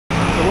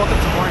welcome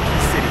to Marquee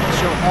City, the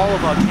show all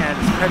about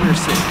Canada's premier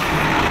city,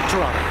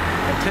 Toronto.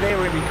 And today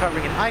we're going to be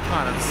covering an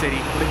icon of the city,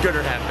 the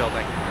Gooderham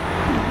building.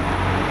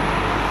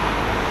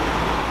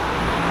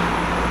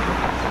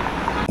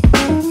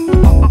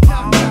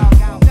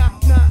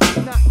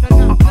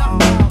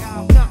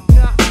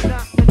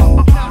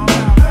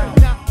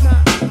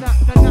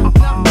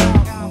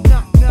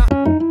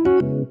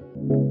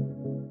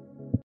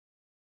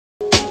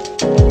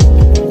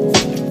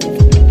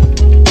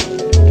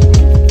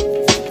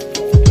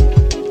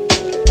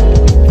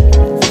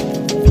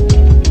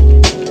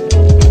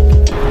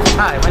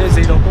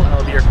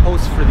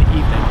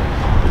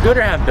 The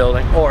Gooderham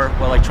building, or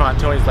what like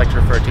Torontonians like to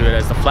refer to it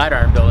as the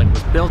Flatiron building,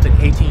 was built in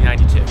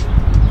 1892.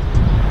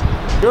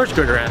 George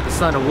Gooderham, the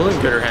son of William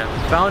Gooderham,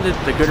 founded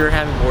the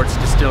Gooderham and Worts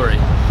distillery.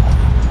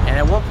 And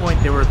at one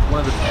point they were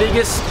one of the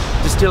biggest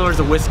distillers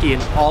of whiskey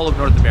in all of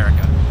North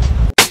America.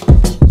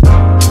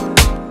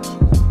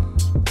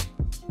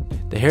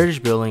 The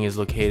Heritage Building is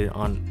located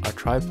on a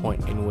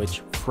tri-point in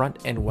which Front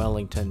and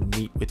Wellington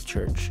meet with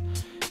Church.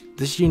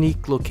 This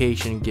unique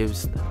location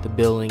gives the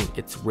building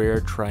its rare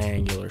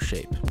triangular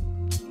shape.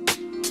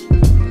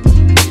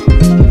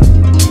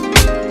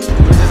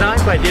 It was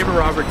designed by David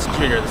Roberts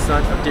Jr., the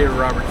son of David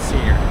Roberts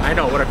Sr. I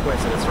know, what a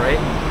coincidence, right?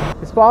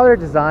 His father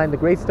designed the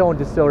Great Stone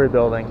Distillery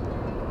building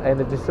in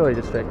the Distillery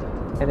District,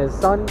 and his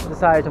son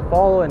decided to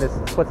follow in his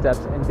footsteps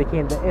and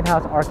became the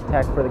in-house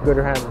architect for the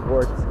Gooderham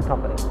Worts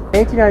Company.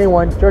 In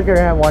 1891, George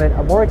Gooderham wanted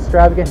a more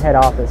extravagant head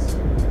office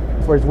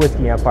for his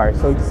whiskey empire,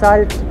 so he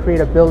decided to create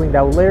a building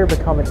that would later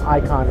become an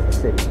icon of the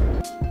city.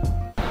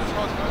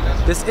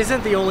 This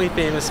isn't the only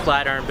famous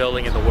Flatiron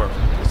building in the world.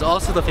 There's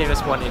also the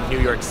famous one in New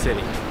York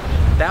City.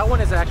 That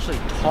one is actually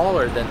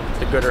taller than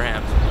the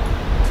Gooderham,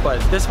 but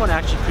this one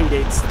actually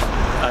predates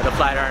the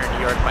Flatiron in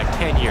New York by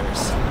 10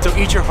 years. So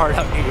eat your heart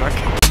out, New York.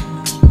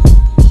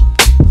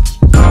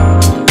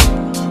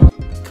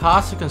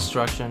 Cost of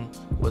construction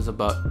was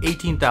about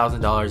 $18,000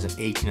 in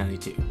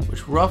 1892,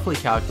 which roughly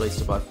calculates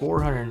to about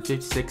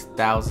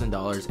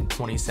 $456,000 in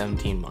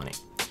 2017 money,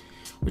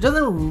 which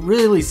doesn't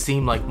really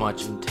seem like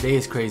much in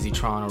today's crazy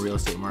Toronto real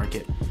estate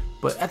market,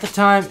 but at the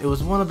time it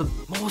was one of the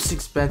most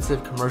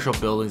expensive commercial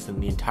buildings in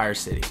the entire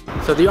city.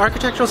 So the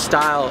architectural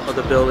style of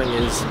the building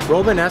is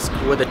Romanesque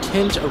with a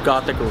tinge of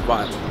Gothic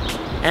revival,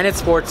 and it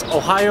sports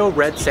Ohio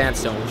red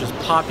sandstone, which was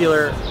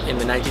popular in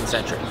the 19th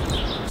century.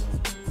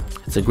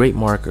 It's a great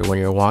marker when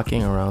you're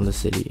walking around the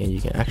city and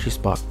you can actually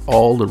spot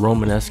all the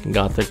Romanesque and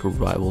Gothic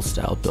revival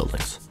style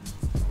buildings.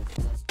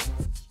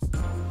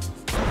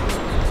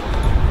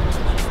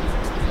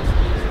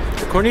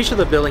 The cornice of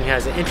the building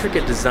has an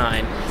intricate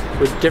design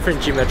with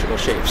different geometrical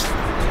shapes.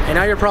 And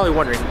now you're probably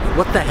wondering,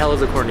 what the hell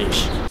is a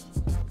cornice?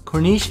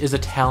 Cornice is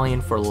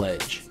Italian for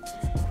ledge,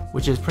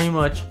 which is pretty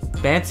much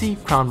fancy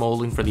crown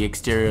molding for the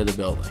exterior of the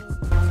building.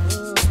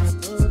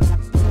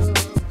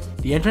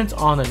 The entrance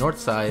on the north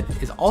side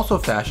is also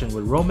fashioned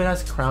with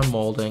Romanesque crown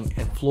molding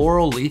and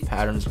floral leaf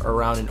patterns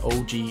around an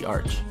OG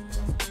arch.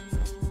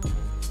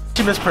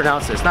 To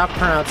mispronounce this, not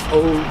pronounced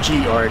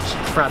OG arch,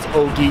 it's pronounced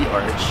OD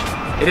arch.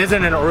 It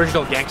isn't an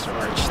original gangster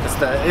arch.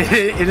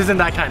 It isn't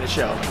that kind of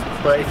show.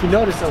 But if you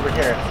notice over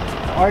here,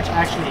 the arch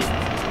actually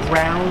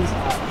rounds.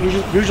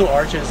 Usual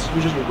arches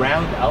usually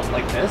round out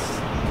like this,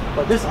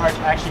 but this arch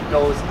actually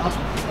goes up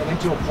and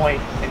into a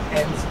point and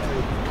ends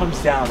and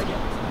comes down again.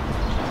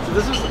 So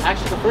this was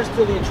actually the first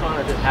building in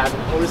Toronto to have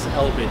an Otis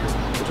elevator,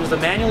 which was a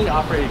manually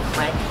operated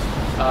crank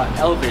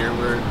elevator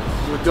where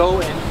you would go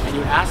in and you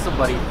would ask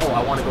somebody, oh,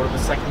 I want to go to the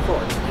second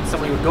floor. And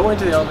somebody would go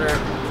into the elevator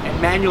and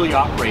manually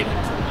operate it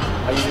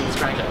by using this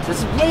crankshaft. This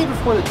is way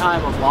before the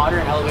time of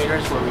modern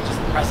elevators where we just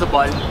press a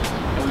button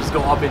and we just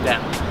go up and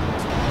down.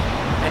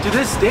 And to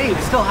this day,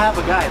 they still have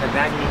a guy that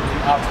manually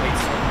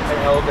operates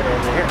an elevator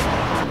over here.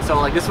 So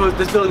like this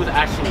building was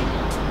actually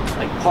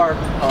like part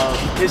of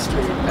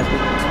history as we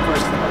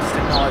first this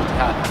technology to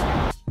happen.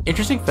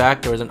 Interesting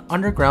fact, there was an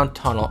underground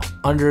tunnel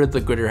under the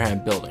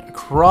Gooderham building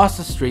across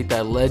the street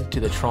that led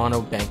to the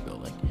Toronto Bank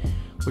building,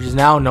 which is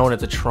now known as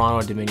the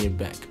Toronto Dominion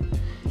Bank.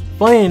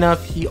 Funny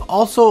enough, he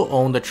also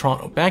owned the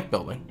Toronto Bank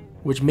building,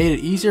 which made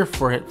it easier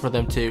for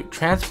them to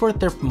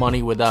transport their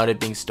money without it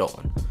being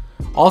stolen.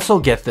 Also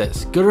get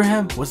this,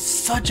 Gooderham was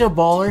such a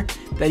baller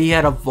that he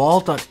had a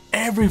vault on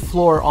every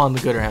floor on the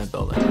Gooderham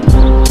building.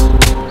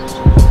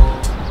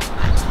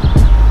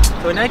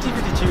 So in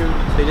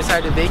 1952, they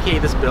decided to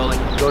vacate this building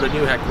and go to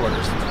new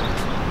headquarters.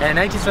 And in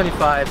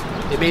 1975,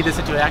 they made this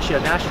into actually a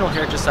National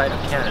Heritage Site of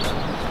Canada.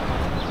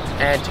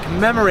 And to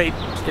commemorate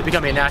it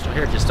becoming a National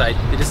Heritage Site,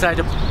 they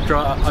decided to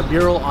draw a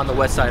mural on the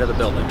west side of the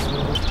building.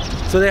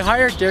 So they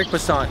hired Derek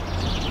Besant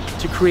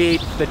to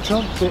create the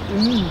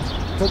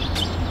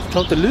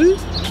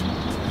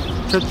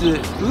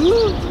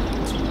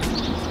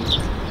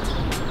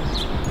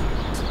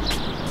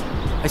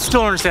I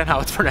still don't understand how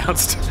it's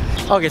pronounced.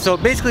 Okay, so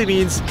it basically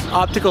means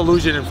optical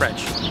illusion in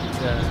French.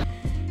 Yeah.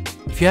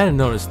 If you hadn't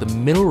noticed, the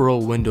middle row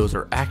windows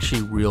are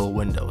actually real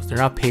windows. They're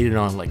not painted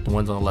on like the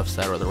ones on the left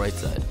side or the right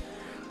side.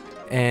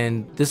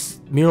 And this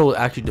mural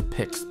actually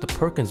depicts the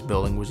Perkins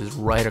building, which is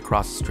right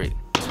across the street.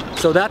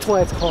 So that's why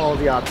it's called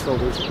the Optical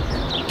Illusion.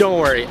 Don't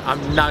worry, I'm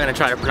not gonna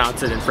try to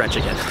pronounce it in French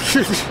again.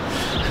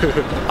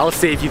 I'll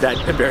save you that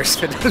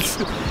embarrassment.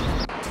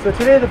 So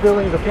today the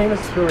building is a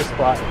famous tourist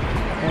spot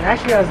and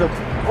actually has an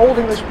old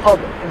English pub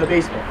in the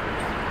basement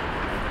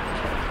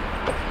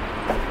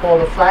called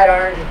the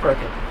Flatiron in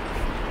Marquee.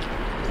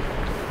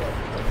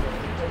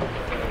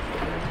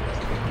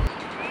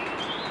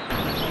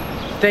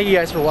 Thank you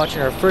guys for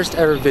watching our first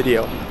ever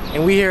video.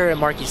 And we here at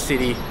Marquee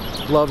City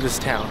love this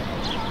town.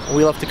 And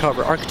we love to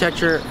cover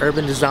architecture,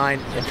 urban design,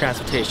 and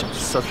transportation.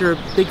 So if you're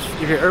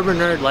an urban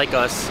nerd like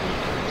us,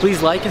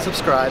 please like and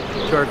subscribe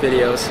to our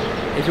videos.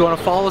 If you want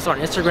to follow us on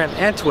Instagram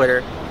and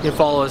Twitter, you can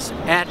follow us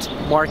at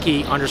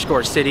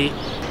Marquee_city.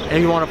 And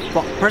if you want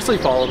to personally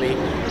follow me, you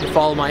can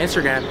follow my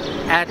Instagram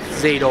at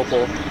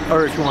ZadeOpal.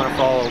 Or if you want to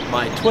follow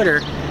my Twitter,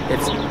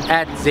 it's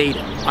at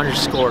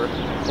Zade_Opal.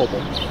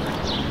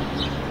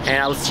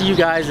 And I will see you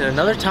guys in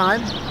another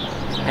time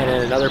and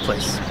in another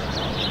place.